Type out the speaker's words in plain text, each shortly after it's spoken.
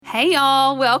Hey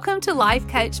y'all, welcome to Life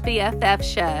Coach BFF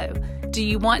Show. Do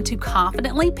you want to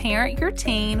confidently parent your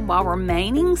teen while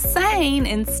remaining sane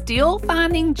and still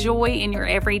finding joy in your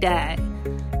everyday?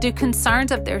 Do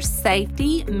concerns of their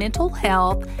safety, mental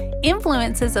health,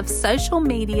 influences of social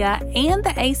media, and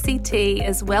the ACT,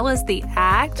 as well as the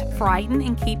ACT, frighten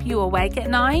and keep you awake at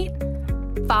night?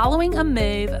 Following a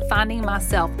move, finding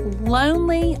myself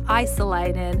lonely,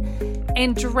 isolated,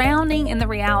 and drowning in the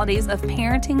realities of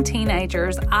parenting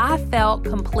teenagers, I felt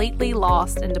completely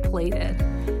lost and depleted.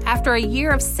 After a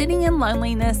year of sitting in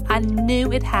loneliness, I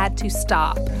knew it had to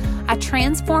stop. I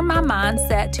transformed my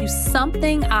mindset to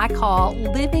something I call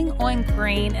living on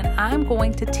green, and I'm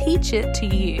going to teach it to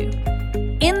you.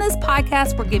 In this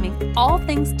podcast, we're giving all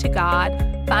things to God,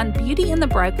 find beauty in the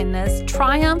brokenness,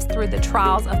 triumphs through the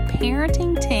trials of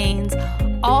parenting teens,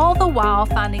 all the while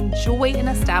finding joy in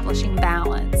establishing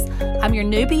balance. I'm your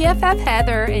new BFF,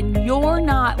 Heather, and you're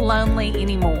not lonely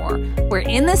anymore. We're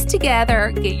in this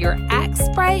together. Get your Axe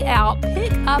spray out,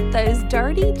 pick up those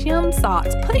dirty gym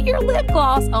socks, put your lip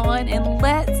gloss on, and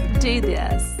let's do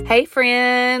this. Hey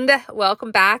friend,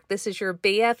 welcome back. This is your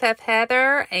BFF,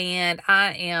 Heather, and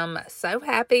I am so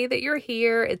happy that you're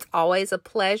here. It's always a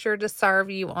pleasure to serve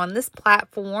you on this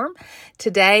platform.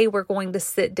 Today, we're going to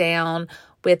sit down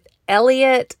with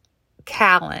Elliot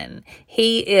Callen.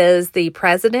 He is the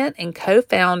president and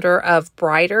co-founder of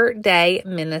Brighter Day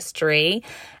Ministry,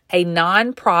 a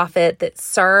nonprofit that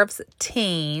serves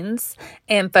teens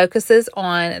and focuses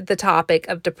on the topic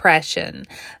of depression.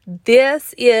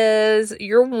 This is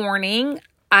your warning.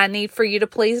 I need for you to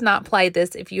please not play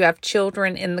this if you have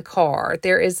children in the car.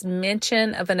 There is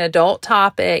mention of an adult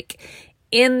topic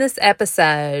in this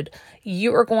episode.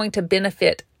 You are going to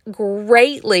benefit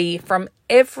greatly from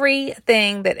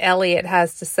everything that Elliot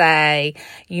has to say.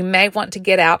 You may want to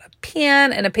get out a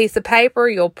pen and a piece of paper.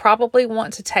 You'll probably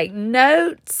want to take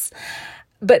notes,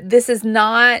 but this is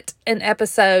not an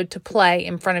episode to play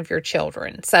in front of your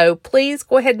children. So please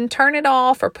go ahead and turn it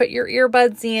off or put your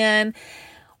earbuds in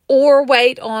or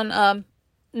wait on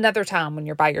another time when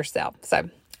you're by yourself. So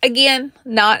again,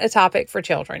 not a topic for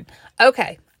children.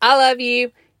 Okay. I love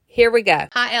you. Here we go.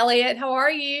 Hi, Elliot. How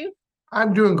are you?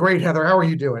 I'm doing great, Heather. How are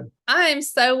you doing? I'm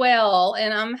so well,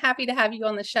 and I'm happy to have you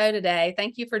on the show today.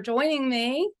 Thank you for joining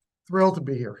me. Thrilled to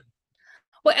be here.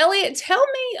 Well, Elliot, tell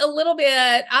me a little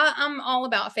bit. I'm all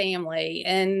about family,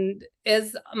 and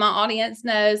as my audience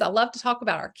knows, I love to talk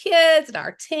about our kids and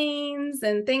our teens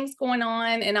and things going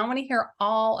on, and I want to hear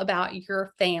all about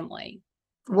your family.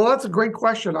 Well, that's a great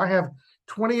question. I have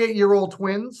 28-year-old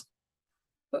twins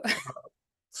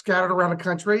scattered around the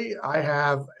country. I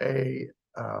have a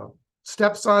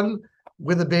stepson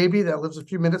with a baby that lives a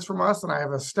few minutes from us, and I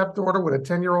have a stepdaughter with a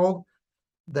 10-year-old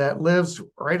that lives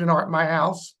right in my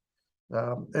house.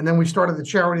 And then we started the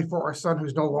charity for our son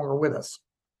who's no longer with us.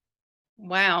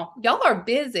 Wow. Y'all are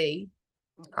busy.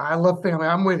 I love family.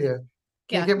 I'm with you.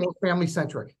 Can't get more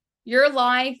family-centric. Your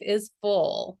life is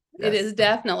full. Yes. It is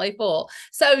definitely full.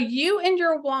 So you and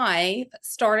your wife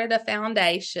started a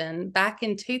foundation back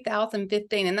in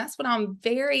 2015, and that's what I'm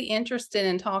very interested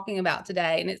in talking about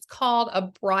today. And it's called A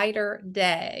Brighter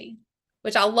Day,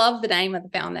 which I love the name of the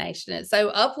foundation. It's so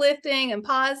uplifting and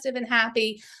positive and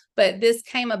happy, but this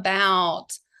came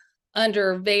about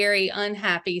under very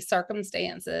unhappy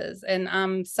circumstances. And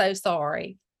I'm so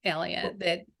sorry, Elliot,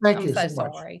 that I'm so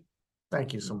sorry.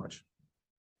 Thank you so much.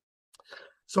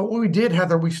 So what we did,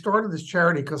 Heather, we started this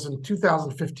charity because in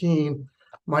 2015,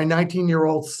 my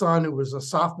 19-year-old son, who was a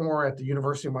sophomore at the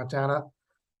University of Montana,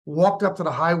 walked up to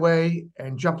the highway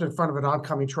and jumped in front of an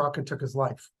oncoming truck and took his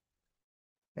life.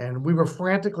 And we were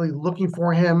frantically looking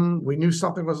for him. We knew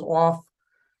something was off.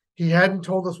 He hadn't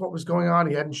told us what was going on.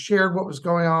 He hadn't shared what was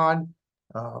going on.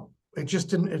 It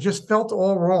just felt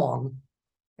all wrong.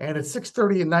 And at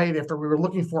 6:30 at night, after we were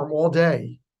looking for him all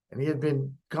day, and he had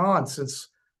been gone since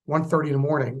 1:30 in the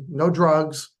morning, no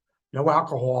drugs, no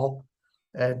alcohol.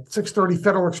 At 6:30,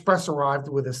 Federal Express arrived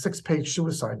with a 6-page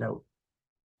suicide note.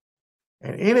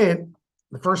 And in it,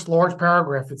 the first large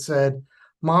paragraph, it said,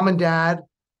 "Mom and Dad,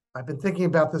 I've been thinking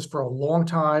about this for a long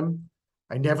time.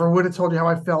 I never would have told you how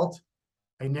I felt.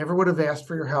 I never would have asked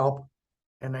for your help.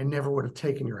 And I never would have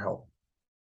taken your help."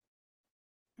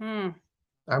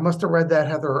 I must have read that,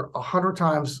 Heather, 100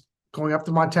 times going up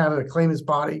to Montana to claim his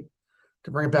body, to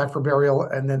bring it back for burial,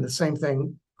 and then the same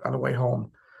thing on the way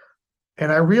home.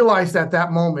 And I realized at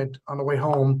that moment on the way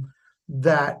home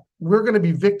that we're going to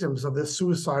be victims of this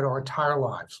suicide our entire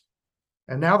lives.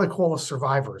 And now they call us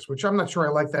survivors, which I'm not sure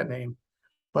I like that name,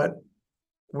 but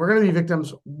we're going to be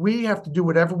victims. We have to do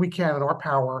whatever we can in our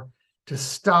power to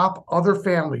stop other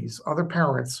families, other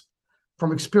parents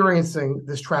from experiencing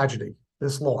this tragedy.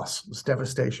 this loss, this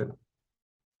devastation.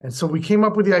 And so we came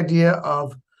up with the idea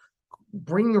of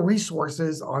bringing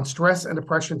resources on stress and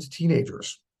depression to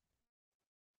teenagers.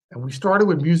 And we started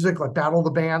with music like Battle of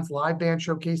the Bands, live band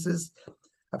showcases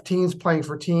of teens playing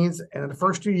for teens. And in the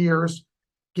first 2 years,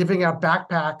 giving out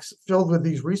backpacks filled with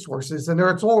these resources. And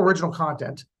it's all original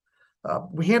content.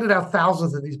 We handed out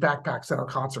thousands of these backpacks at our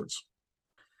concerts.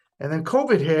 And then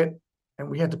COVID hit, and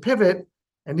we had to pivot,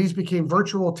 and these became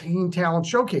virtual teen talent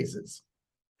showcases.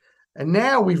 And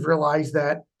now we've realized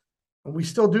that, and we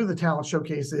still do the talent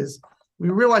showcases, we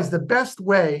realize the best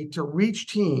way to reach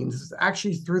teens is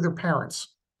actually through their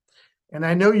parents. And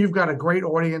I know you've got a great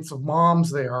audience of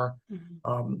moms there,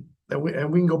 and we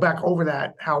can go back over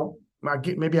that, how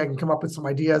maybe I can come up with some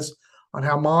ideas on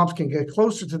how moms can get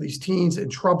closer to these teens in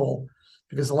trouble,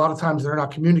 because a lot of times they're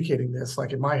not communicating this,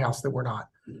 like in my house, that we're not.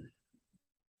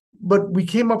 But we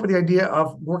came up with the idea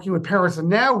of working with parents, and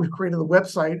now we've created a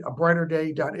website,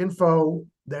 abrighterday.info,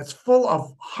 that's full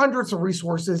of hundreds of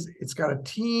resources. It's got a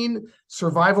teen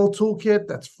survival toolkit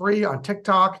that's free on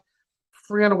TikTok,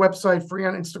 free on a website, free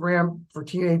on Instagram for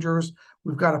teenagers.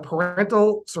 We've got a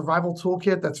parental survival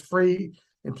toolkit that's free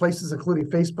in places including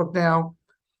Facebook now.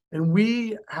 And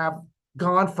we have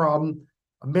gone from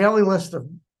a mailing list of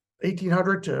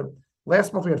 1,800 to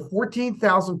last month we had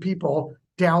 14,000 people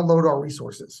download our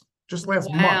resources just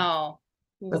last month.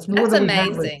 That's more than we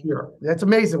had last year. That's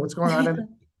amazing what's going on. And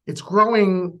it's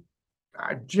growing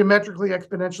geometrically,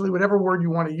 exponentially, whatever word you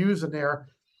want to use in there.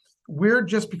 We're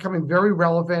just becoming very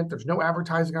relevant. There's no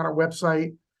advertising on our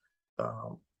website.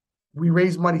 We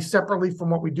raise money separately from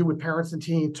what we do with parents and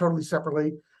teens, totally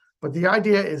separately. But the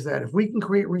idea is that if we can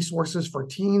create resources for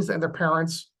teens and their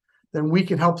parents, then we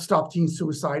can help stop teen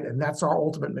suicide. And that's our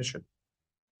ultimate mission.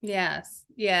 Yes.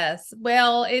 Yes.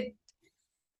 Well,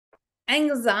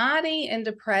 anxiety and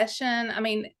depression. I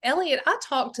mean, Elliot, I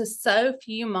talk to so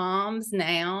few moms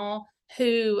now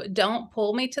who don't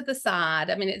pull me to the side.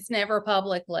 I mean, it's never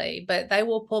publicly, but they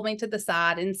will pull me to the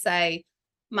side and say,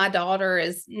 my daughter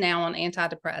is now on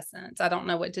antidepressants. I don't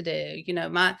know what to do. You know,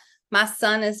 my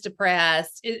son is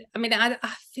depressed.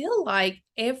 I feel like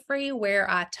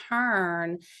everywhere I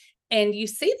turn and you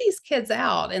see these kids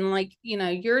out and like, you know,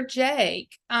 you're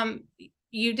Jake.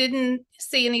 You didn't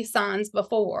see any signs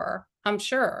before, I'm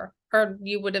sure, or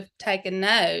you would have taken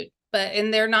note.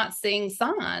 And they're not seeing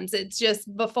signs. It's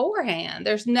just beforehand.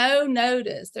 There's no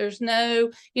notice. There's no,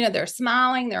 you know, they're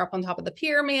smiling. They're up on top of the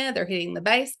pyramid. They're hitting the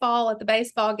baseball at the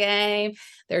baseball game.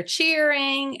 They're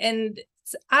cheering. And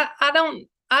I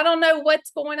don't know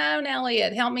what's going on,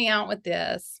 Elliot. Help me out with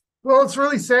this. Well, it's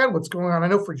really sad what's going on. I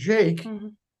know for Jake,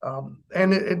 and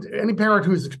any parent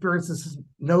who's experienced this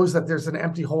knows that there's an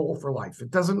empty hole for life.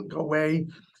 It doesn't go away.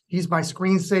 He's my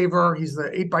screensaver. He's the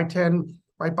 8x10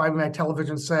 right by my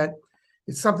television set.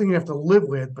 It's something you have to live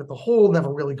with, but the hole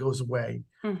never really goes away.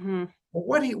 But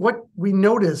what we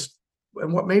noticed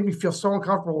and what made me feel so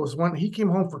uncomfortable was when he came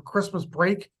home for Christmas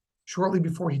break shortly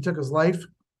before he took his life,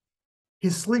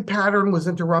 his sleep pattern was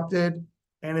interrupted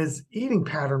and his eating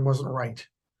pattern wasn't right.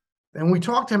 And we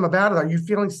talked to him about it. Are you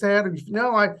feeling sad?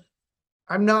 No,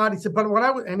 I'm not. He said, but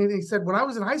he said, when I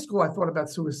was in high school, I thought about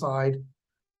suicide.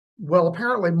 Well,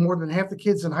 apparently more than half the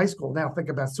kids in high school now think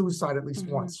about suicide at least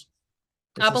once.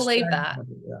 I believe that.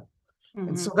 Yeah.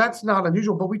 And so that's not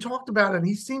unusual, but we talked about it and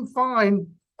he seemed fine.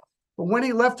 But when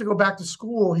he left to go back to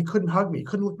school, he couldn't hug me. He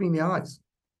couldn't look me in the eyes.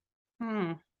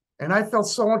 And I felt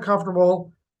so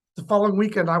uncomfortable. The following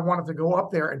weekend, I wanted to go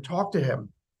up there and talk to him.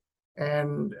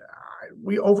 And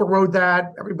we overrode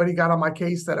that. Everybody got on my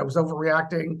case that I was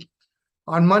overreacting.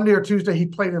 On Monday or Tuesday, he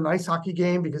played an ice hockey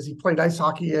game because he played ice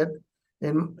hockey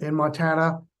in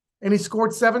Montana, and he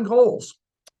scored 7 goals.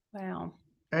 Wow.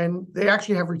 And they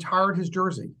actually have retired his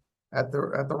jersey at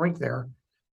the rink there.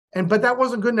 But that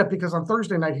wasn't good enough because on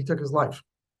Thursday night, he took his life.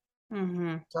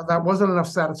 So that wasn't enough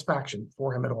satisfaction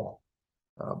for him at all.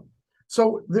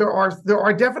 So there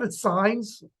are definite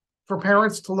signs for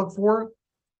parents to look for,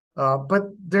 but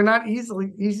they're not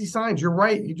easy signs. You're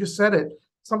right. You just said it.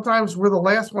 Sometimes we're the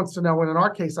last ones to know. And in our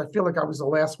case, I feel like I was the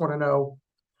last one to know.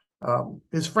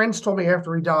 His friends told me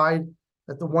after he died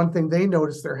that the one thing they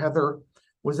noticed there, Heather,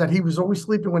 was that he was always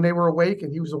sleeping when they were awake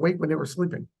and he was awake when they were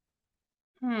sleeping.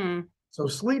 So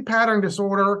sleep pattern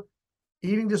disorder,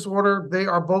 eating disorder, they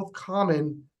are both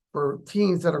common for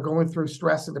teens that are going through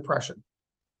stress and depression.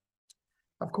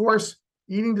 Of course,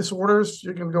 eating disorders,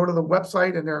 you can go to the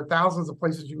website and there are thousands of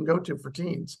places you can go to for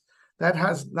teens.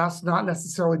 That's not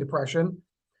necessarily depression.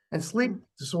 And sleep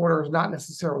disorder is not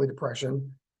necessarily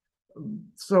depression.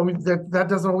 So that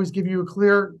doesn't always give you a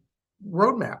clear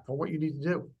roadmap for what you need to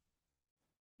do.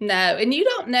 No, and you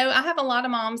don't know. I have a lot of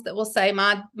moms that will say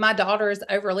my daughter is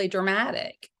overly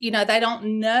dramatic. You know, they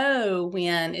don't know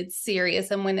when it's serious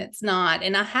and when it's not.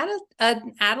 And I had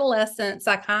an adolescent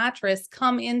psychiatrist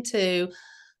come into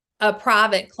a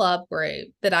private club group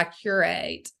that I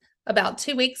curate about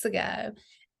 2 weeks ago.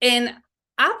 And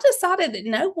I've decided that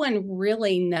no one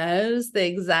really knows the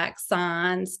exact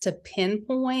signs to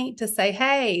pinpoint to say,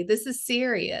 hey, this is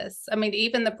serious. I mean,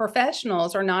 even the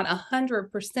professionals are not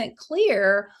 100%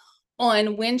 clear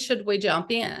on when should we jump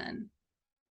in.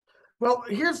 Well,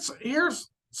 here's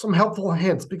some helpful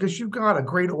hints because you've got a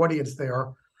great audience there.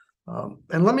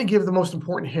 And let me give the most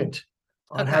important hint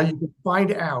on how you can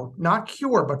find out, not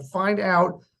cure, but find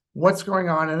out what's going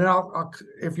on. And then I'll,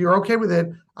 if you're okay with it,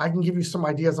 I can give you some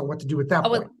ideas on what to do at that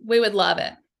point. We would love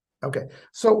it. Okay.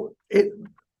 So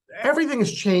everything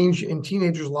has changed in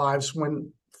teenagers' lives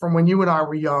from when you and I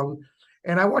were young.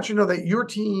 And I want you to know that your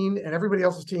teen and everybody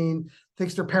else's teen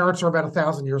thinks their parents are about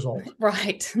 1,000 years old.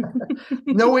 Right.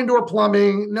 No indoor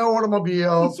plumbing, no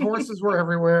automobiles, horses were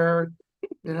everywhere.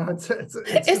 You know,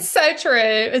 it's so true.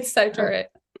 It's so true.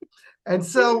 And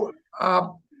so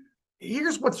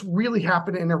here's what's really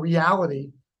happened in the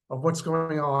reality of what's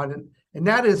going on. And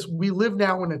that is we live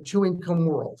now in a 2-income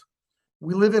world.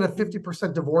 We live in a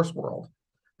 50% divorce world.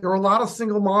 There are a lot of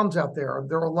single moms out there.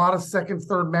 There are a lot of second,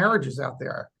 third marriages out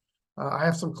there. I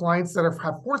have some clients that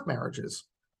have fourth marriages,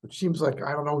 which seems like,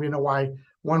 I don't know, why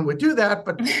one would do that,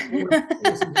 but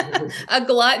a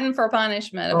glutton for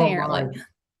punishment, apparently.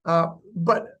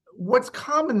 But what's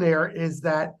common there is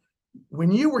that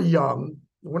when you were young,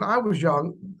 when I was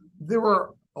young, there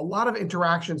were a lot of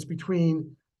interactions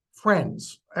between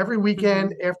friends. Every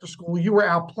weekend after school, you were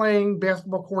out playing,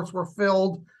 basketball courts were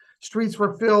filled, streets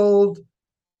were filled,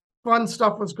 fun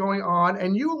stuff was going on,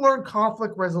 and you learned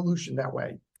conflict resolution that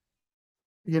way.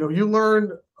 You know, you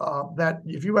learned that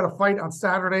if you had a fight on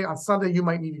Saturday, on Sunday, you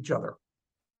might need each other.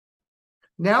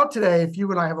 Now today, if you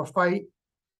and I have a fight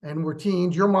and we're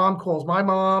teens, your mom calls my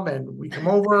mom and we come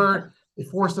over, they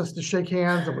force us to shake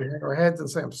hands and we hang our heads and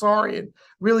say, I'm sorry. And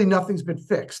really nothing's been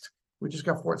fixed. We just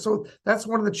got forced. So that's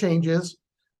one of the changes.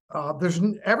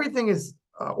 Everything is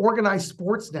organized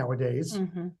sports nowadays,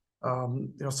 you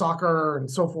know, soccer and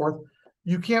so forth.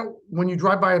 You can't, when you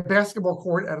drive by a basketball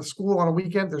court at a school on a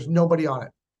weekend, there's nobody on it.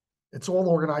 It's all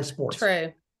organized sports.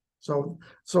 True. So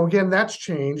again, that's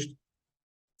changed.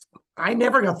 I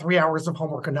never got 3 hours of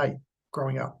homework a night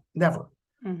growing up. Never.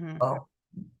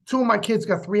 2 of my kids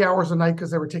got 3 hours a night because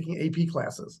they were taking AP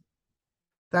classes.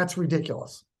 That's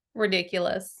ridiculous.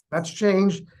 Ridiculous. That's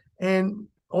changed. And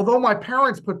although my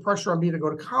parents put pressure on me to go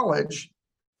to college,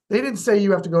 they didn't say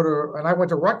you have to go to, and I went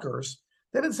to Rutgers.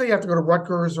 They didn't say you have to go to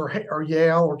Rutgers or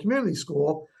Yale or community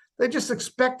school. They just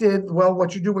expected, well,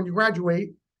 what you do when you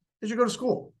graduate is you go to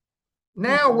school.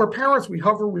 Now we're parents, we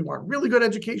hover, we want really good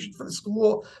education for the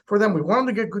school, for them. We want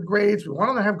them to get good grades. We want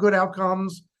them to have good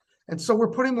outcomes. And so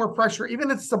we're putting more pressure,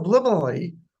 even if it's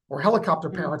subliminally, or helicopter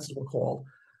parents as we're called,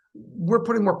 we're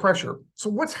putting more pressure. So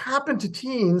what's happened to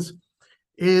teens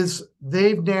is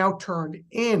they've now turned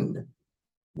in,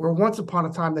 where once upon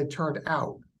a time they turned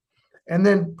out. And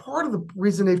then part of the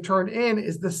reason they've turned in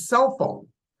is the cell phone.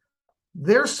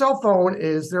 Their cell phone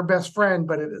is their best friend,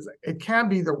 but it can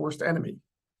be their worst enemy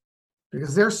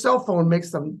because their cell phone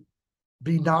makes them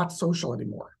be not social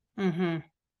anymore. And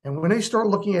when they start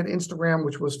looking at Instagram,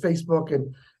 which was Facebook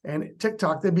and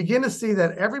TikTok, they begin to see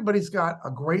that everybody's got a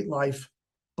great life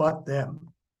but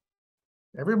them.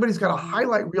 Everybody's got a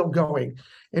highlight reel going.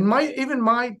 And even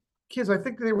my kids, I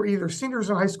think they were either seniors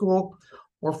in high school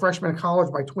or freshmen in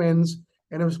college, my twins,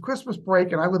 and it was Christmas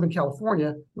break, and I live in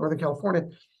California, Northern California,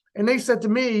 and they said to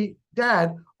me,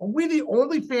 Dad, are we the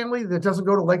only family that doesn't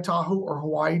go to Lake Tahoe or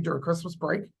Hawaii during Christmas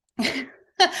break?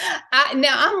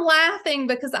 Now I'm laughing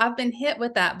because I've been hit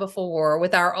with that before.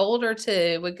 With our older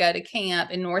two would go to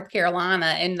camp in North Carolina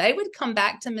and they would come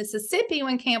back to Mississippi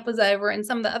when camp was over, and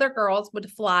some of the other girls would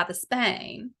fly to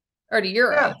Spain or to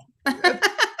Europe. Yeah,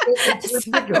 it's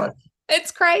ridiculous.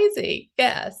 It's crazy.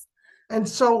 Yes. And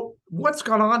so what's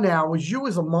gone on now is you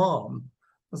as a mom,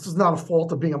 this is not a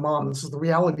fault of being a mom. This is the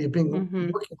reality of being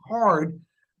working hard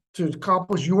to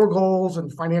accomplish your goals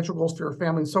and financial goals for your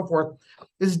family and so forth,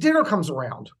 is dinner comes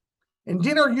around. And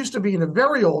dinner used to be in the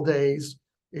very old days,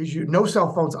 is no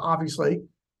cell phones, obviously,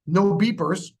 no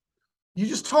beepers. You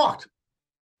just talked.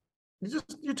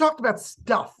 You talked about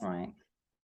stuff. Right.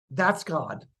 That's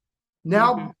gone.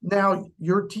 Now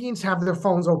your teens have their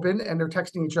phones open and they're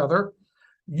texting each other.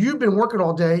 You've been working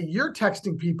all day. You're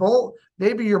texting people.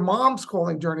 Maybe your mom's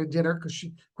calling during a dinner because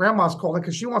grandma's calling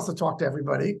because she wants to talk to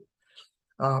everybody.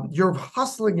 You're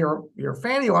hustling your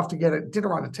fanny off to get a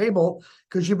dinner on the table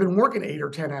because you've been working 8 or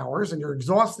 10 hours and you're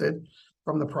exhausted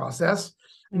from the process.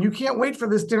 And you can't wait for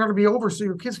this dinner to be over so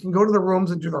your kids can go to their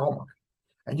rooms and do their homework.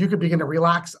 And you can begin to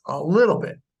relax a little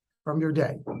bit from your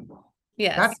day.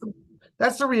 Yes.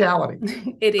 That's the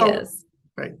reality. It is.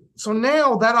 Right. So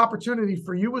now that opportunity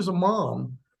for you as a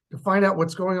mom to find out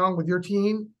what's going on with your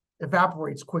teen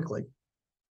evaporates quickly.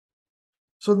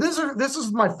 So this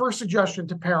is my first suggestion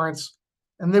to parents,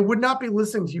 and they would not be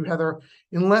listening to you, Heather,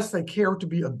 unless they care to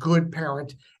be a good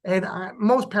parent. And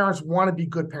most parents want to be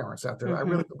good parents out there. Mm-hmm. I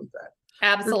really believe that.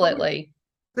 Absolutely.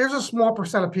 There's a small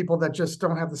percent of people that just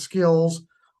don't have the skills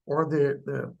or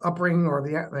the upbringing, or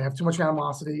they have too much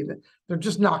animosity, and they're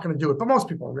just not going to do it. But most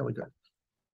people are really good.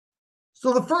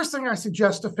 So the first thing I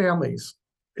suggest to families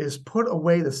is put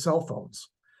away the cell phones.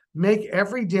 Make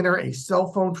every dinner a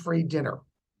cell phone-free dinner.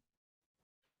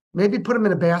 Maybe put them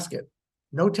in a basket.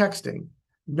 No texting.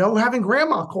 No having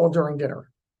grandma call during dinner.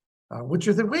 Which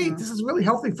you think, wait, this is really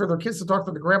healthy for their kids to talk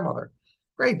to the grandmother.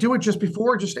 Great, do it just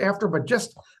before, just after, but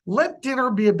just let dinner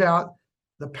be about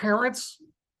the parents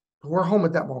who are home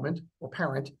at that moment, or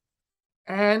parent,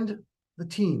 and the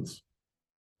teens.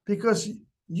 Because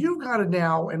you've got to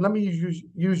now, and let me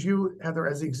use you, Heather,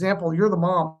 as the example. You're the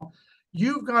mom.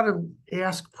 You've got to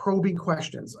ask probing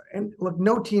questions. And look,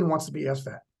 no teen wants to be asked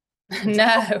that.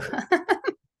 No.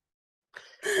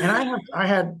 And I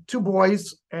had 2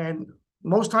 boys, and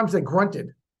most times they grunted.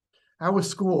 I was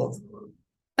schooled.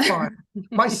 Fine.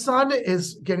 My son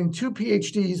is getting 2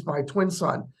 PhDs, my twin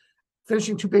son,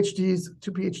 finishing 2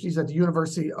 PhDs at the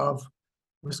University of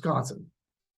Wisconsin.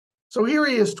 So here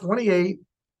he is, 28,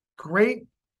 great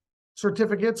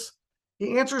certificates.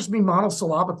 He answers me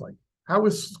monosyllabically. How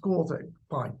was school today?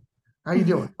 Fine. How you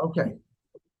doing? Okay.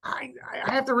 I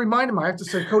have to remind him. I have to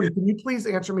say, Cody, can you please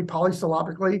answer me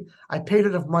polysyllabically? I paid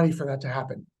enough money for that to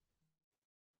happen.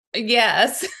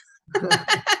 Yes.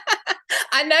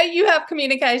 I know you have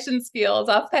communication skills.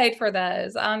 I've paid for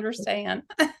those. I understand.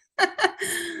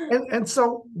 And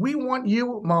so we want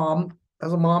you, mom,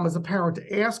 as a parent,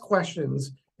 to ask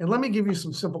questions. And let me give you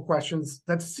some simple questions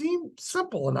that seem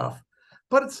simple enough,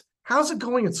 but it's, how's it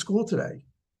going at school today?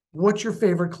 What's your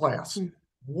favorite class?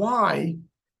 Why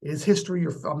is history,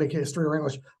 I'll make history or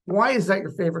English. Why is that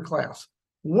your favorite class?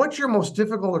 What's your most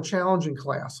difficult or challenging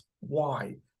class?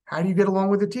 Why? How do you get along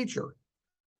with the teacher?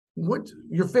 What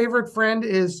your favorite friend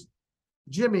is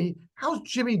Jimmy. How's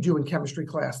Jimmy doing chemistry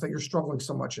class that you're struggling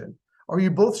so much in? Are you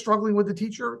both struggling with the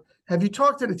teacher? Have you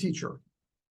talked to the teacher?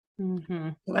 Mm-hmm.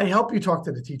 Can I help you talk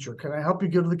to the teacher? Can I help you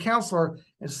go to the counselor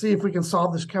and see if we can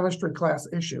solve this chemistry class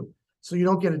issue so you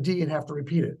don't get a D and have to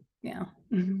repeat it? Yeah.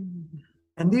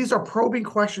 And these are probing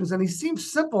questions, and he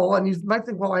seems simple, and you might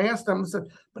think, well, I asked them. I said,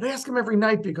 but ask them every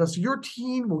night, because your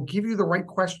teen will give you the right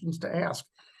questions to ask.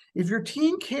 If your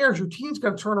teen cares, your teen's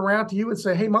going to turn around to you and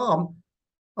say, hey, mom,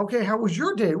 okay, how was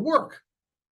your day at work?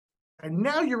 And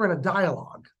now you're in a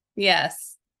dialogue.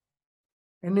 Yes.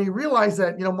 And they realize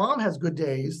that, mom has good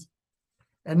days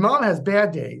and mom has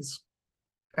bad days,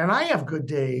 and I have good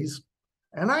days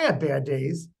and I have bad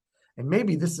days, and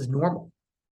maybe this is normal.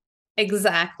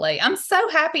 Exactly. I'm so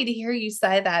happy to hear you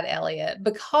say that, Elliot,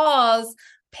 because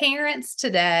parents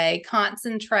today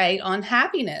concentrate on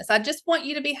happiness. I just want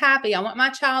you to be happy. I want my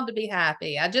child to be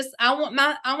happy. I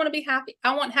want to be happy.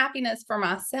 I want happiness for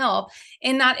myself.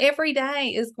 And not every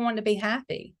day is going to be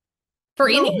happy for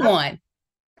anyone.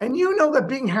 And you know that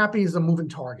being happy is a moving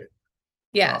target.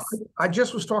 Yes. I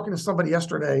just was talking to somebody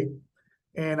yesterday,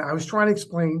 and I was trying to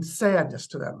explain sadness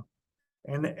to them.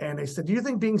 And they said, do you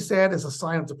think being sad is a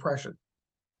sign of depression?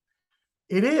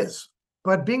 It is.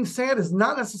 But being sad is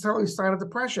not necessarily a sign of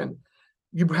depression.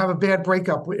 You have a bad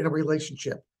breakup in a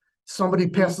relationship. Somebody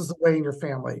passes away in your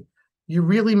family. You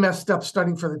really messed up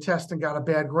studying for the test and got a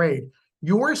bad grade.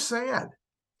 You're sad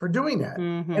for doing that.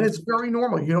 And it's very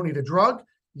normal. You don't need a drug.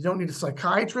 You don't need a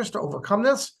psychiatrist to overcome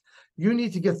this. You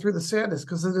need to get through the sadness,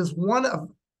 because it is one of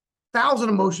 1,000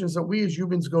 emotions that we as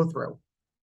humans go through.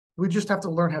 We just have to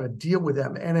learn how to deal with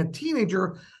them. And a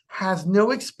teenager has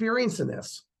no experience in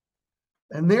this.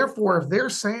 And therefore, if they're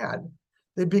sad,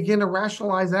 they begin to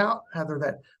rationalize out, Heather,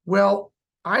 that, well,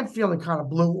 I'm feeling kind of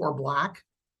blue or black.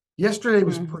 Yesterday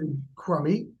was pretty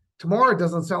crummy. Tomorrow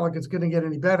doesn't sound like it's going to get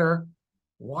any better.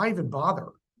 Why even bother?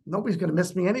 Nobody's going to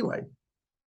miss me anyway.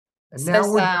 And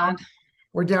so now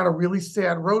we're down a really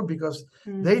sad road, because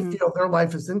they feel their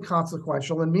life is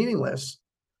inconsequential and meaningless.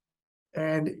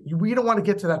 And we don't want to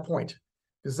get to that point,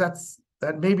 because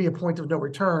that may be a point of no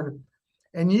return.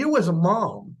 And you as a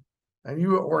mom, and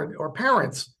you or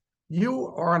parents, you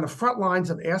are on the front lines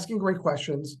of asking great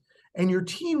questions, and your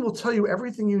teen will tell you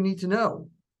everything you need to know.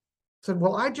 said,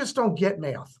 well, I just don't get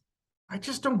math. I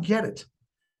just don't get it.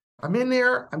 I'm in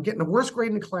there. I'm getting the worst grade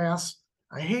in the class.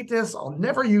 I hate this. I'll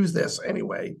never use this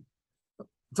anyway.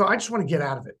 So I just want to get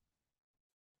out of it.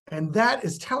 And that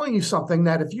is telling you something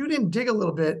that if you didn't dig a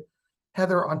little bit,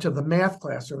 Heather, onto the math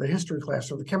class or the history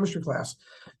class or the chemistry class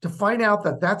to find out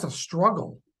that that's a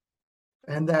struggle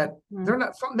and that they're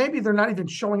not, maybe they're not even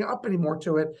showing up anymore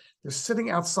to it. They're sitting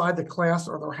outside the class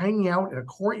or they're hanging out in a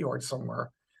courtyard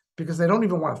somewhere because they don't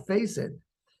even want to face it.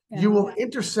 Yeah. You will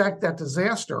intersect that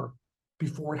disaster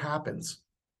before it happens.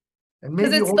 And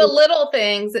maybe because it's the little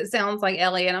things, it sounds like,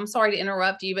 Ellie, and I'm sorry to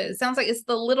interrupt you, but it sounds like it's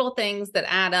the little things that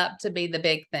add up to be the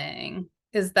big thing.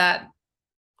 Is that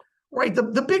right?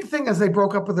 The big thing is they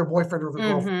broke up with their boyfriend or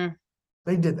their girlfriend.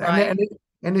 They did that. Right.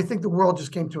 And they think the world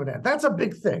just came to an end. That's a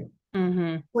big thing.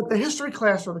 But the history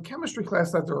class or the chemistry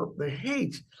class that they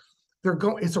hate,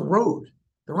 it's a road.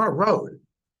 They're on a road.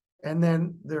 And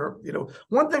then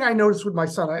one thing I noticed with my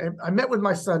son, I met with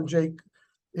my son, Jake,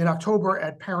 in October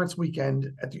at Parents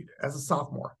Weekend as a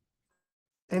sophomore.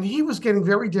 And he was getting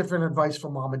very different advice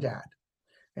from mom and dad.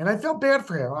 And I felt bad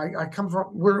for him. I come from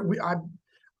where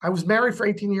I was married for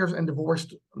 18 years and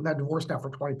divorced. I'm not divorced now for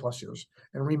 20 plus years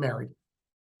and remarried.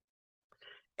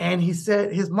 And he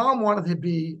said his mom wanted him to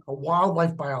be a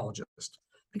wildlife biologist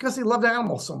because he loved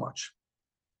animals so much.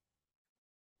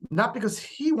 Not because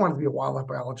he wanted to be a wildlife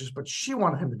biologist, but she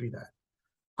wanted him to be that.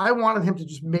 I wanted him to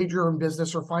just major in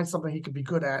business or find something he could be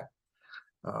good at,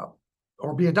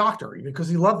 or be a doctor because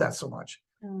he loved that so much.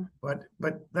 But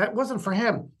that wasn't for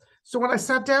him. So when I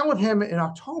sat down with him in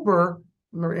October,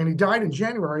 and he died in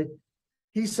January,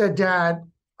 he said, "Dad,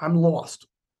 I'm lost."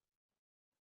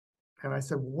 And I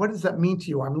said, "What does that mean to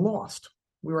you? I'm lost."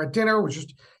 We were at dinner, it was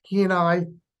just he and I.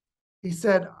 He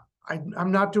said,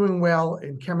 I'm not doing well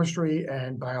in chemistry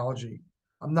and biology.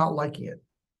 I'm not liking it.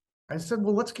 I said,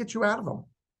 well, let's get you out of them.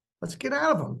 Let's get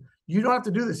out of them. You don't have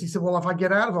to do this. He said, well, if I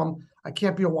get out of them, I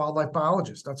can't be a wildlife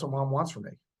biologist. That's what mom wants for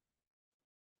me.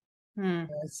 I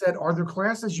said, are there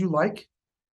classes you like?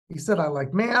 He said, I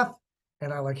like math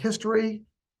and I like history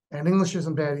and English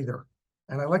isn't bad either.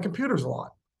 And I like computers a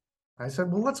lot. I said,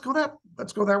 well, let's go that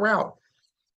route.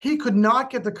 He could not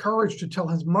get the courage to tell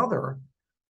his mother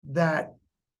that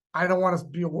I don't want to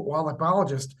be a wildlife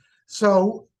biologist.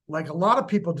 So like a lot of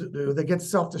people do, they get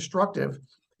self-destructive.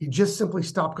 He just simply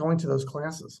stopped going to those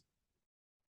classes.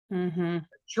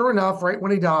 Sure enough, right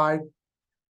when he died,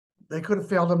 they could have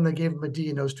failed him. They gave him a D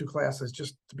in those two classes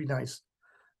just to be nice.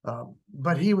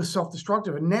 But he was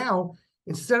self-destructive. And now,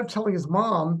 instead of telling his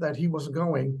mom that he wasn't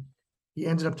going, he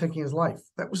ended up taking his life.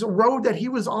 That was a road that he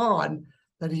was on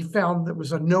that he found that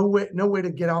was no way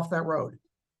to get off that road.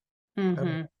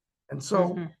 And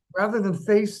so rather than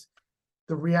face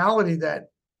the reality that,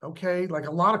 okay, like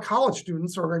a lot of college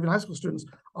students or even high school students,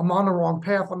 I'm on the wrong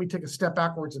path. Let me take a step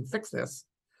backwards and fix this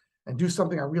and do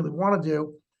something I really want to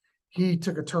do. He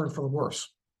took a turn for the worse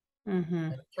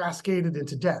and cascaded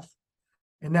into death.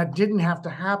 And that didn't have to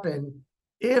happen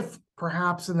if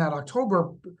perhaps in that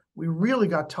October, we really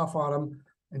got tough on him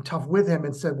and tough with him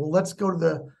and said, well, let's go to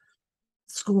the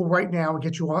school right now and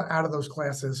get you out of those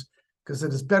classes, because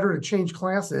it is better to change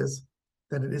classes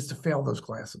than it is to fail those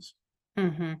classes.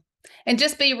 And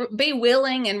just be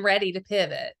willing and ready to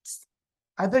pivot.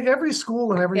 I think every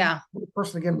school and every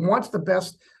person, again, wants the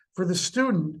best for the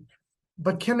student,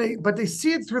 but they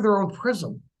see it through their own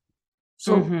prism.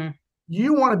 So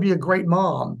you want to be a great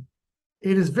mom.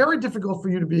 It is very difficult for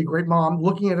you to be a great mom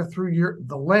looking at it through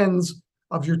the lens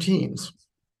of your teens.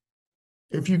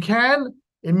 If you can,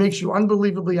 it makes you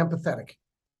unbelievably empathetic.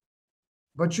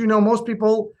 But most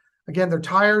people, again, they're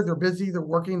tired, they're busy, they're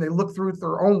working, they look through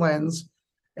their own lens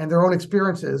and their own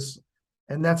experiences,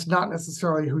 and that's not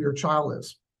necessarily who your child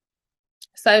is.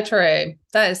 So true.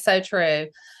 That is so true.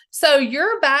 So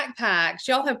your backpacks,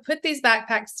 y'all have put these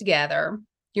backpacks together.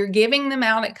 You're giving them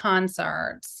out at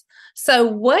concerts. So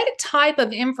what type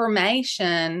of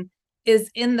information is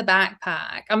in the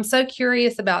backpack? I'm so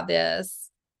curious about this.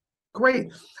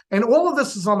 Great. And all of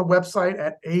this is on the website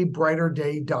at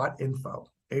abrighterday.info,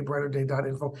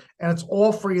 abrighterday.info. And it's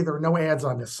all free. There are no ads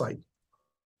on this site.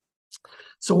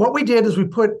 So what we did is we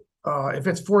put, if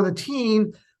it's for the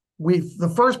teen,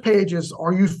 the first page is,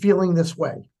 are you feeling this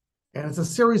way? And it's a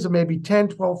series of maybe 10,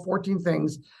 12, 14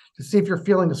 things to see if you're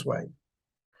feeling this way.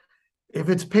 If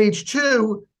it's page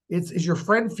 2, is your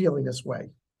friend feeling this way?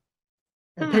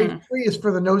 And page 3 is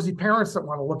for the nosy parents that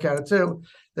want to look at it too,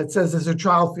 that says, is your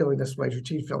child feeling this way? Is your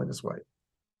teen feeling this way?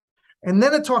 And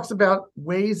then it talks about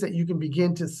ways that you can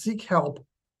begin to seek help,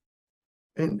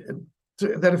 and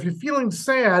that if you're feeling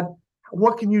sad,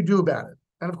 what can you do about it?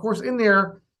 And of course, in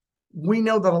there, we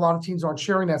know that a lot of teens aren't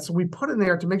sharing that. So we put in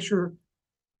there to make sure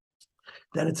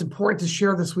that it's important to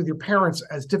share this with your parents,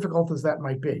 as difficult as that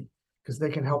might be, because they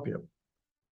can help you.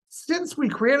 Since we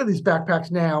created these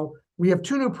backpacks now, we have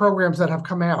 2 new programs that have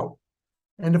come out.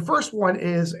 And the first one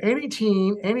is any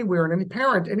teen, anywhere, and any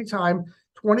parent, anytime,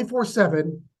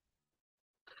 24/7,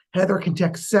 Heather can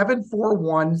text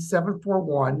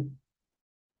 741-741,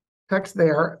 text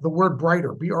there, the word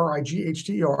Brighter,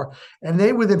 BRIGHTER, and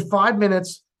they, within 5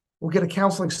 minutes, will get a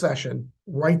counseling session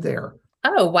right there.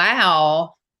 Oh,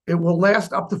 wow. It will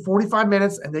last up to 45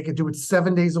 minutes, and they can do it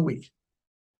 7 days a week.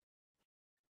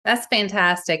 That's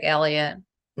fantastic, Elliot.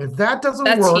 If that doesn't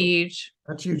That's work, huge.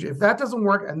 that's huge. If that doesn't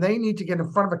work and they need to get in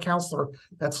front of a counselor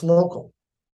that's local,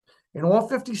 in all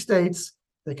 50 states,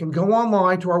 they can go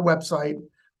online to our website.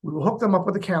 We will hook them up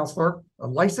with a counselor, a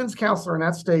licensed counselor in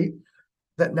that state.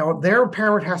 That now their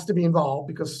parent has to be involved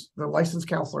because they're licensed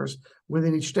counselors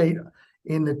within each state.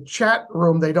 In the chat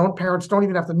room, parents don't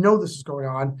even have to know this is going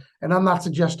on. And I'm not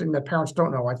suggesting that parents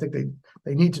don't know. I think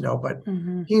they need to know, but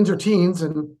teens are teens.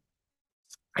 And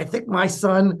I think my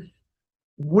son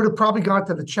would have probably gone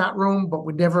to the chat room, but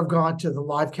would never have gone to the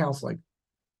live counseling,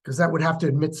 because that would have to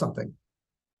admit something.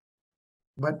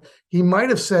 But he might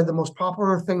have said the most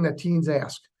popular thing that teens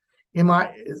ask: am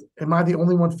I the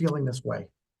only one feeling this way?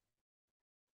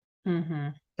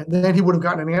 And then he would have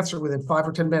gotten an answer within 5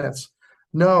 or 10 minutes.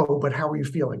 No, but how are you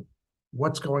feeling?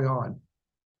 What's going on?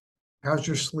 How's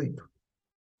your sleep?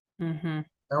 How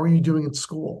are you doing in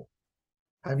school?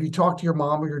 Have you talked to your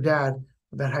mom or your dad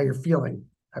about how you're feeling?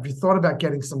 Have you thought about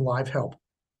getting some live help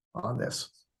on this?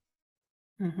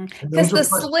 Because the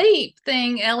sleep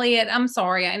thing, Elliot, I'm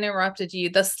sorry, I interrupted you.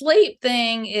 The sleep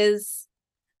thing is,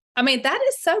 I mean, that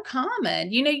is so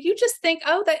common. You know, you just think,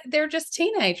 oh, they're just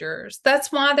teenagers.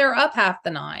 That's why they're up half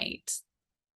the night.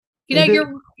 You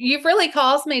know, you've really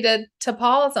caused me to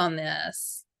pause on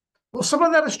this. Well, some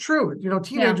of that is true. You know,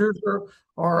 teenagers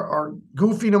are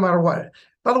goofy no matter what.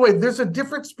 By the way, there's a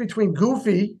difference between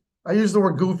goofy. I use the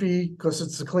word goofy because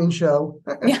it's a clean show.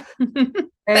 Yeah.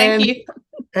 Thank you.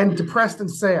 And depressed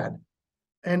and sad.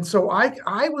 And so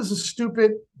I was a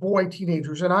stupid boy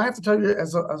teenagers. And I have to tell you,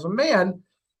 as a man,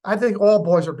 I think all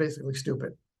boys are basically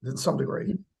stupid to some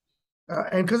degree.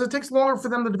 And because it takes longer for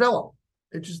them to develop.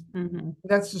 It just,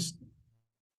 that's just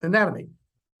anatomy.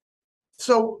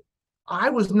 So I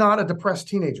was not a depressed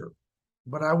teenager,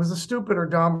 but I was a stupid or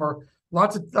dumb, or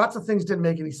lots of things didn't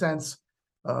make any sense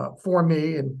for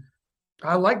me. And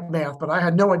I liked math, but I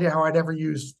had no idea how I'd ever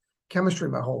use chemistry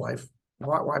my whole life.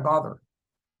 Why bother?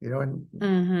 You know, and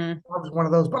I was one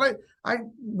of those, but I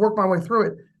worked my way through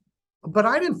it. But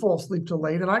I didn't fall asleep till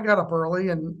late, and I got up early,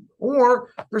 or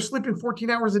they're sleeping 14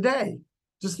 hours a day.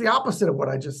 Just the opposite of what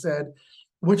I just said,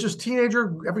 which is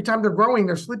teenager, every time they're growing,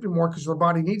 they're sleeping more because their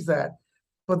body needs that.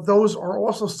 But those are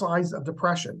also signs of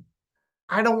depression.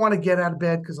 I don't want to get out of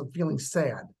bed because I'm feeling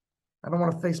sad. I don't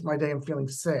want to face my day and feeling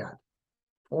sad.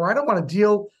 Or I don't want to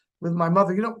deal with my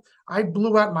mother. You know, I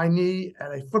blew out my knee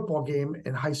at a football game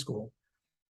in high school.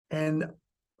 And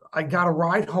I got a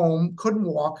ride home, couldn't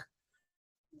walk,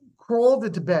 crawled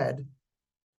into bed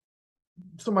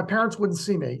so my parents wouldn't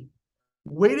see me.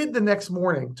 Waited the next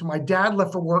morning till my dad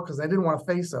left for work because I didn't want to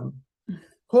face him.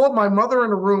 Called my mother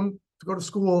in a room to go to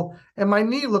school, and my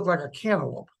knee looked like a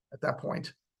cantaloupe at that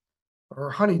point, or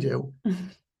a honeydew.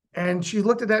 And she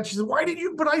looked at that. She said, "Why did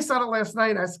you put ice on it last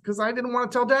night?" I said, "Because I didn't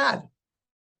want to tell Dad."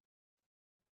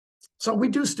 So we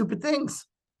do stupid things.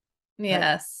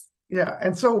 Yes. Yeah.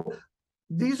 And so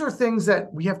these are things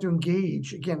that we have to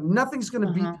engage. Again, nothing's going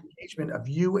to beat the engagement of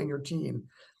you and your teen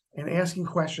and asking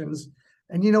questions.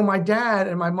 And, you know, my dad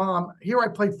and my mom, here I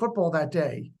played football that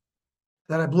day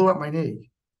that I blew up my knee.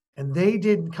 And they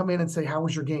didn't come in and say, "How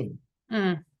was your game?"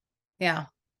 Yeah.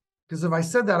 Because if I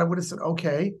said that, I would have said,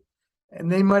 "Okay."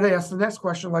 And they might have asked the next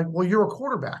question, like, "Well, you're a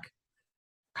quarterback.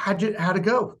 How'd it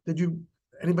go? Did you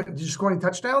score any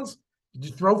touchdowns? Did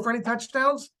you throw for any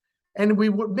touchdowns?" And we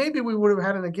would have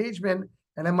had an engagement,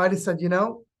 and I might have said, "You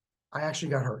know, I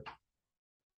actually got hurt."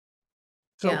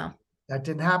 So that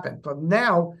didn't happen. But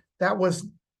now that was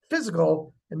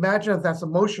physical. Imagine if that's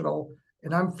emotional,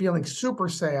 and I'm feeling super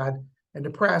sad and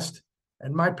depressed,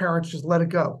 and my parents just let it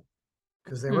go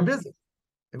because they were busy.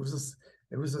 It was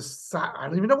I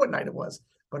don't even know what night it was,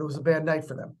 but it was a bad night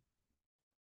for them.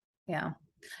 Yeah.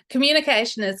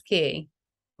 Communication is key.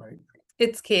 Right.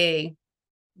 It's key.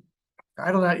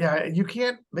 I don't know. Yeah, you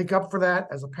can't make up for that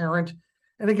as a parent.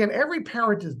 And again, every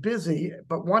parent is busy,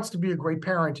 but wants to be a great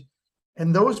parent.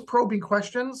 And those probing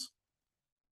questions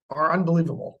are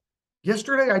unbelievable.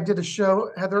 Yesterday, I did a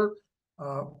show, Heather.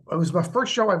 It was my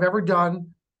first show I've ever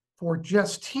done for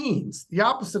just teens, the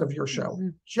opposite of your show,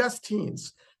 just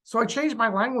teens. So I changed my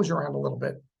language around a little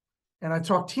bit, and I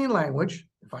talk teen language,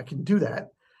 if I can do that.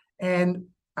 And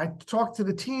I talk to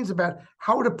the teens about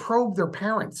how to probe their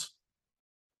parents.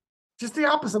 Just the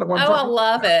opposite of what I'm I talking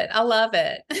love about. it. I love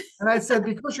it. And I said,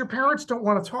 because your parents don't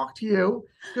want to talk to you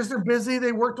because they're busy,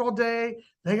 they worked all day,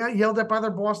 they got yelled at by their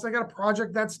boss, they got a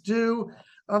project that's due,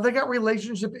 they got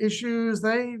relationship issues,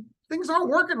 things aren't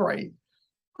working right.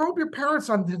 Probe your parents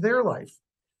on their life.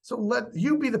 So let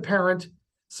you be the parent,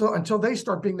 so until they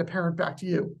start being the parent back to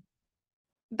you.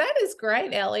 That is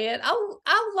great, Elliot.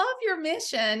 I love your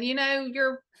mission. You know,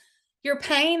 your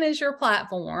pain is your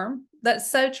platform. That's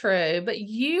so true. But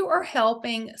you are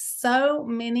helping so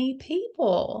many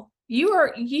people. You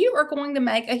are going to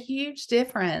make a huge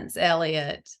difference,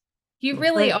 Elliot. You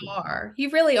really are. You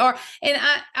really are. And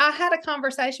I had a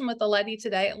conversation with a lady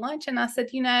today at lunch, and I said,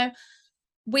 you know,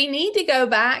 we need to go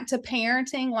back to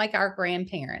parenting like our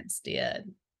grandparents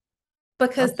did,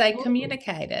 because they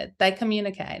communicated.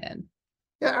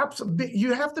 Yeah, absolutely.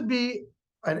 You have to be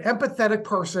an empathetic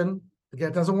person. Again,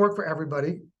 it doesn't work for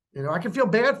everybody. You know, I can feel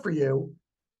bad for you,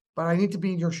 but I need to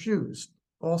be in your shoes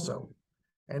also.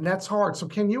 And that's hard. So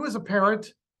can you as a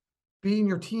parent be in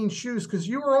your teen's shoes? Because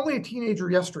you were only a teenager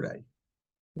yesterday.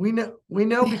 We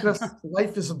know because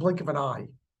life is a blink of an eye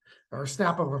or a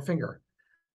snap of a finger.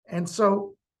 And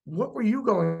so what were you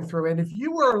going through? And if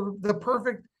you were the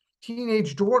perfect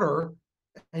teenage daughter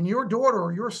and your daughter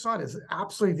or your son is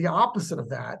absolutely the opposite of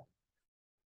that,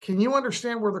 can you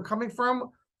understand where they're coming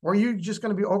from? Or are you just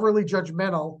going to be overly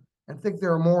judgmental and think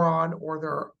they're a moron or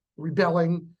they're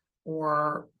rebelling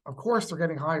or, of course, they're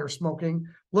getting high or smoking?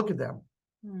 Look at them.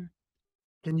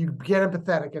 Can you get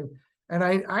empathetic? And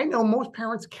I know most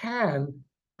parents can,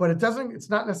 but it's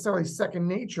not necessarily second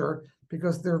nature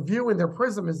because their view and their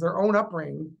prism is their own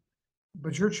upbringing,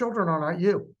 but your children are not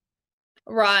you.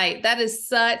 Right. That is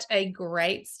such a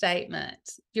great statement.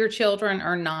 Your children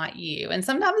are not you. And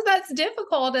sometimes that's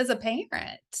difficult as a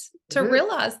parent to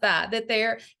realize that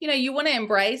they're, you know, you want to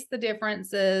embrace the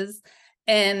differences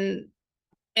and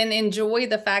enjoy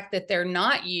the fact that they're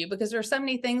not you, because there's so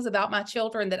many things about my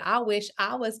children that I wish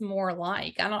I was more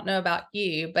like. I don't know about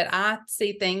you, but I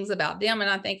see things about them and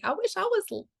I think, I wish I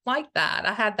was like that.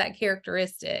 I had that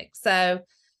characteristic. So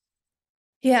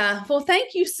yeah. Well,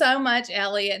 thank you so much,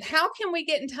 Elliot. How can we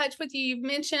get in touch with you? You've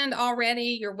mentioned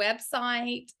already your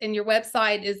website, and your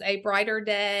website is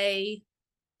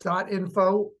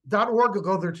abrighterday.info.org.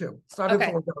 Go there too. It's not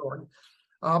info.org.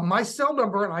 My cell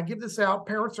number, and I give this out,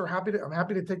 parents are I'm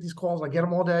happy to take these calls. I get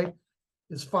them all day,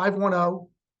 is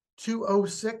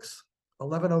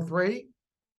 510-206-1103.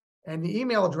 And the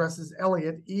email address is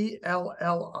Elliot,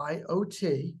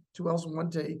 ELLIOT, 2 L's and 1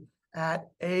 T, at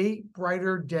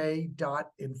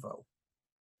abrighterday.info.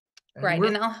 Right.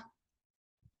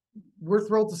 We're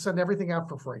thrilled to send everything out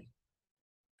for free.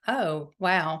 Oh,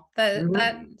 wow.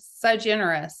 That's so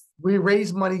generous. We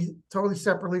raise money totally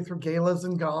separately through galas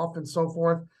and golf and so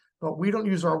forth, but we don't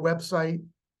use our website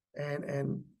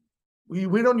and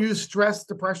we don't use stress,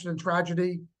 depression, and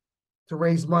tragedy to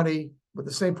raise money with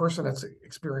the same person that's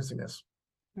experiencing this.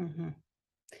 Mm-hmm.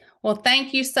 Well,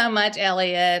 thank you so much,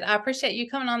 Elliot. I appreciate you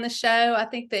coming on the show. I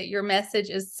think that your message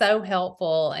is so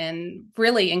helpful and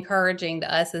really encouraging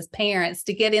to us as parents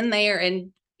to get in there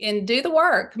and do the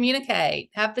work,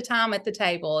 communicate, have the time at the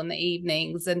table in the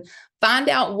evenings and find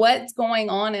out what's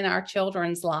going on in our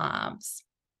children's lives.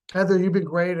 Heather, you've been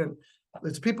great. And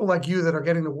it's people like you that are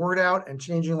getting the word out and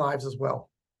changing lives as well.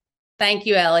 Thank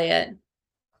you, Elliot.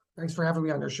 Thanks for having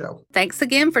me on your show. Thanks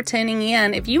again for tuning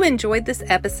in. If you enjoyed this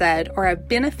episode or have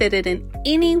benefited in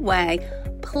any way,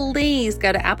 please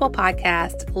go to Apple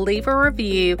Podcasts, leave a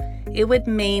review. It would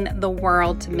mean the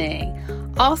world to me.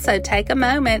 Also, take a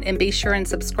moment and be sure and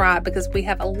subscribe, because we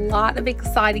have a lot of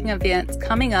exciting events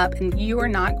coming up and you are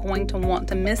not going to want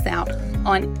to miss out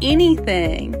on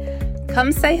anything.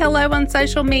 Come say hello on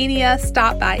social media.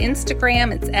 Stop by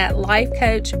Instagram. It's at Life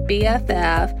Coach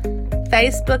BFF.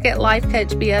 Facebook at Life Coach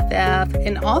BFF.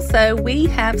 And also, we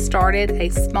have started a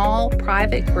small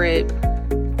private group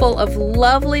full of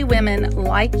lovely women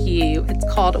like you. It's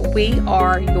called We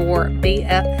Are Your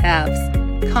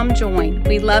BFFs. Come join.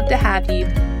 We love to have you.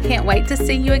 Can't wait to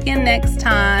see you again next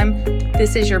time.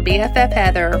 This is your BFF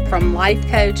Heather from Life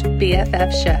Coach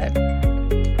BFF Show.